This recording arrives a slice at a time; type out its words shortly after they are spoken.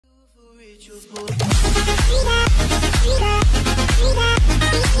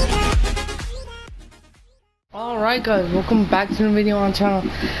Alright guys, welcome back to the video on channel.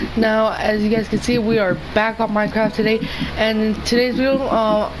 Now as you guys can see, we are back on Minecraft today, and in today's video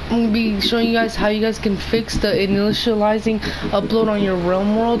I'm going to be showing you guys how you guys can fix the initializing upload on your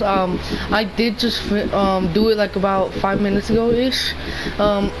realm world. I did just do it like about 5 minutes ago ish,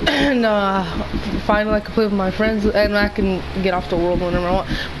 and finally I can play with my friends and I can get off the world whenever I want.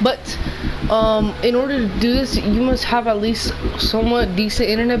 But in order to do this, you must have at least somewhat decent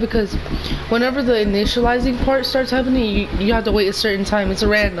internet, because whenever the initializing part starts happening, you have to wait a certain time. It's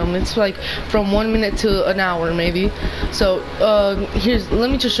random. It's like from 1 minute to an hour maybe. So let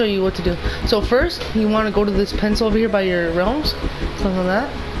me just show you what to do. So first you want to go to this pencil over here by your realms, something like that,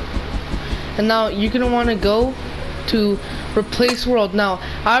 and now you're gonna want to go to replace world. Now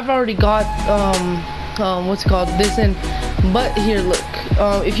I've already got what's it called, this in, but here look,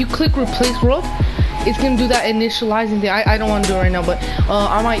 if you click replace world, it's gonna do that initializing thing. I don't want to do it right now, but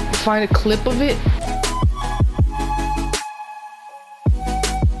I might find a clip of it.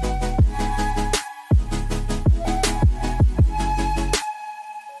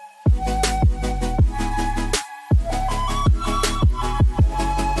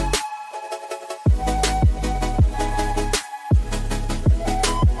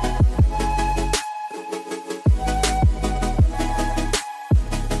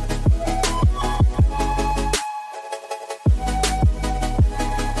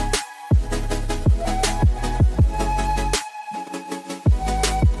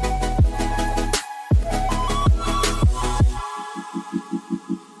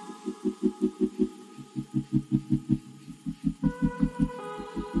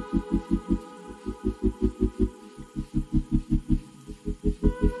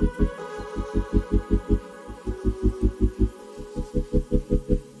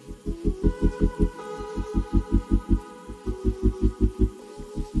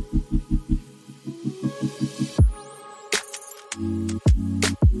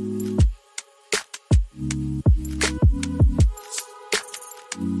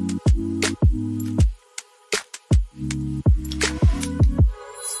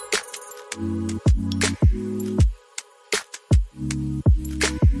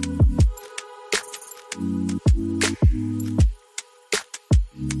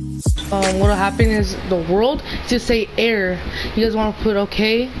 What'll happen is the world just say error. You guys want to put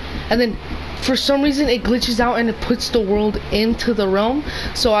okay, and then for some reason it glitches out and it puts the world into the realm.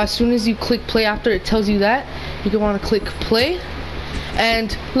 So as soon as you click play after it tells you that, you can want to click play.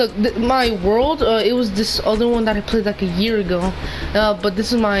 And look, my world, it was this other one that I played like a year ago, but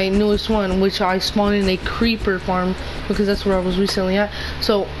this is my newest one, which I spawned in a creeper farm because that's where I was recently at.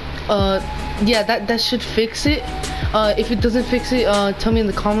 So yeah, that should fix it. If it doesn't fix it, tell me in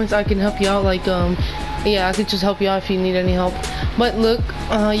the comments. I can help you out. Like yeah, I could just help you out if you need any help. But look,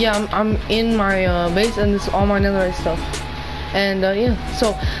 yeah, I'm in my base, and this is all my netherite stuff. And yeah,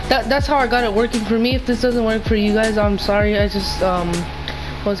 so that's how I got it working for me. If this doesn't work for you guys, I'm sorry. I just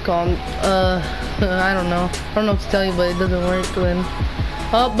what's it called, I don't know what to tell you, but it doesn't work then.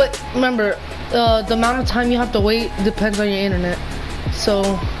 But remember, the amount of time you have to wait depends on your internet.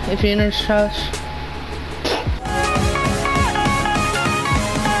 So if your internet's trash,